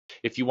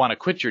if you want to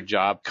quit your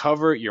job,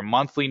 cover your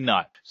monthly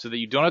nut so that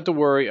you don't have to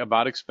worry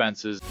about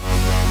expenses.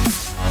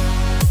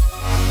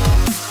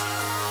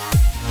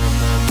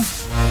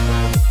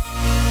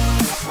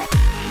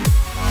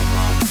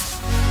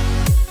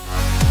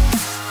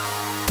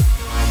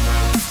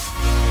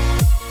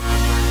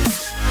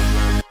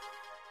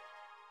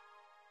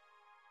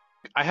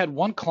 I had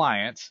one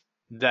client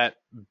that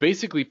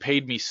basically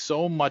paid me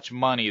so much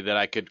money that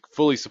I could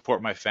fully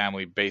support my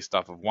family based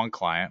off of one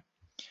client.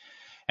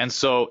 And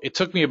so it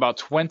took me about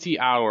 20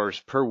 hours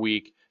per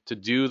week to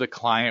do the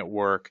client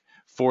work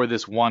for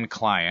this one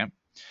client.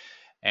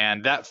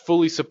 And that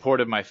fully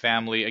supported my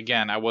family.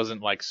 Again, I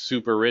wasn't like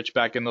super rich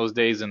back in those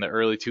days in the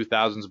early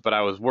 2000s, but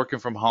I was working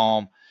from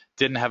home,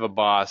 didn't have a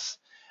boss,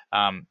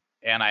 and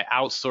I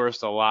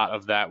outsourced a lot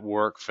of that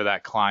work for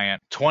that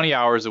client. 20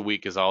 hours a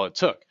week is all it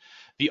took.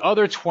 The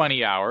other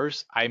 20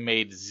 hours, I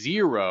made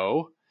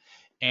zero,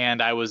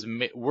 and I was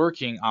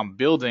working on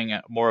building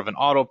more of an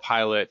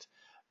autopilot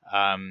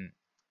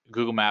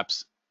Google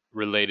Maps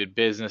related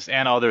business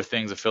and other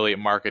things, affiliate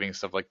marketing,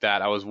 stuff like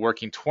that. I was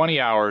working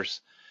 20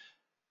 hours,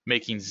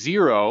 making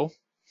zero,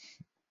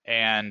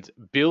 and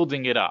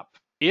building it up.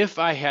 If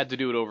I had to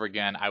do it over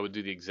again, I would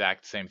do the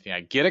exact same thing.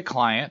 I get a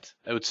client,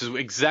 which is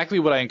exactly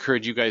what I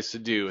encourage you guys to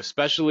do,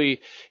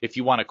 especially if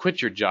you want to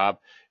quit your job,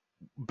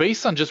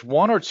 based on just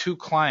one or two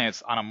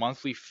clients on a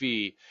monthly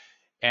fee.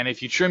 And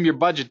if you trim your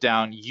budget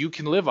down, you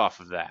can live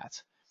off of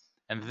that.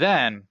 And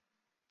then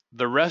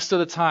the rest of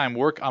the time,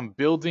 work on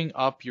building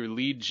up your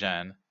lead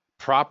gen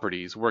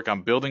properties, work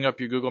on building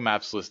up your Google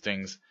Maps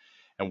listings,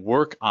 and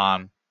work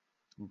on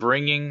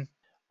bringing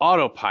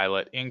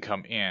autopilot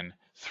income in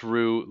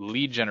through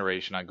lead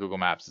generation on Google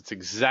Maps. It's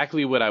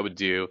exactly what I would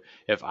do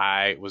if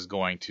I was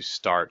going to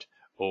start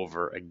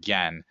over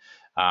again.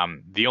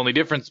 The only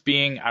difference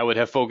being I would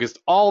have focused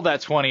all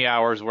that 20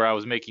 hours where I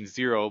was making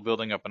zero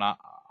building up an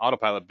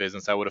autopilot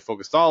business. I would have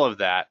focused all of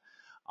that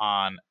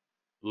on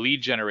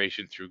lead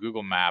generation through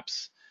Google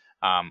Maps,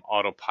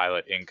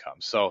 autopilot income.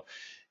 So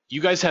you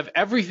guys have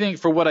everything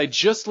for what I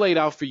just laid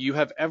out for you. You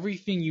have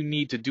everything you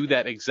need to do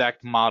that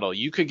exact model.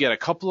 You could get a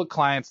couple of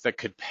clients that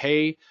could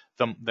pay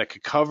them, that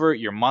could cover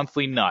your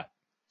monthly nut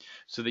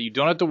so that you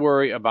don't have to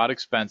worry about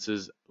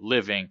expenses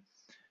living.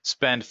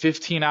 Spend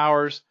 15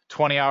 hours,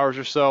 20 hours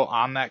or so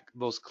on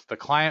the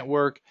client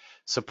work,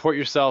 support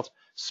yourself,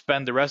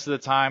 spend the rest of the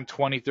time,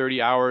 20,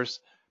 30 hours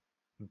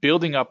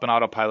building up an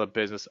autopilot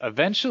business.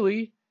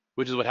 Eventually,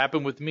 which is what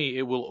happened with me,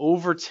 it will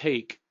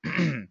overtake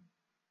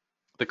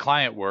the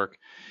client work,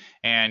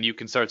 and you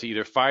can start to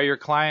either fire your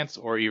clients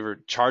or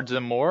either charge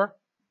them more.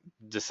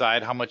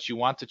 Decide how much you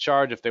want to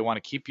charge. If they want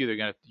to keep you,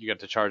 you got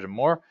to charge them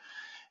more.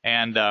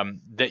 And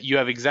that you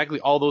have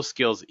exactly all those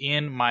skills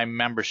in my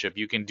membership.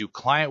 You can do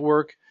client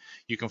work,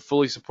 you can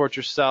fully support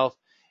yourself,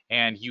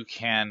 and you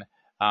can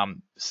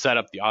set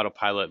up the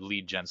autopilot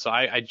lead gen. So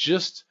I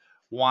just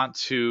want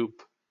to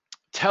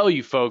tell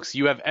you folks,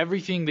 you have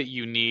everything that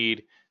you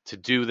need to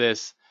do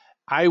this.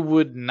 I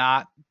would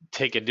not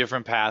take a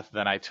different path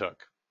than I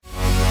took.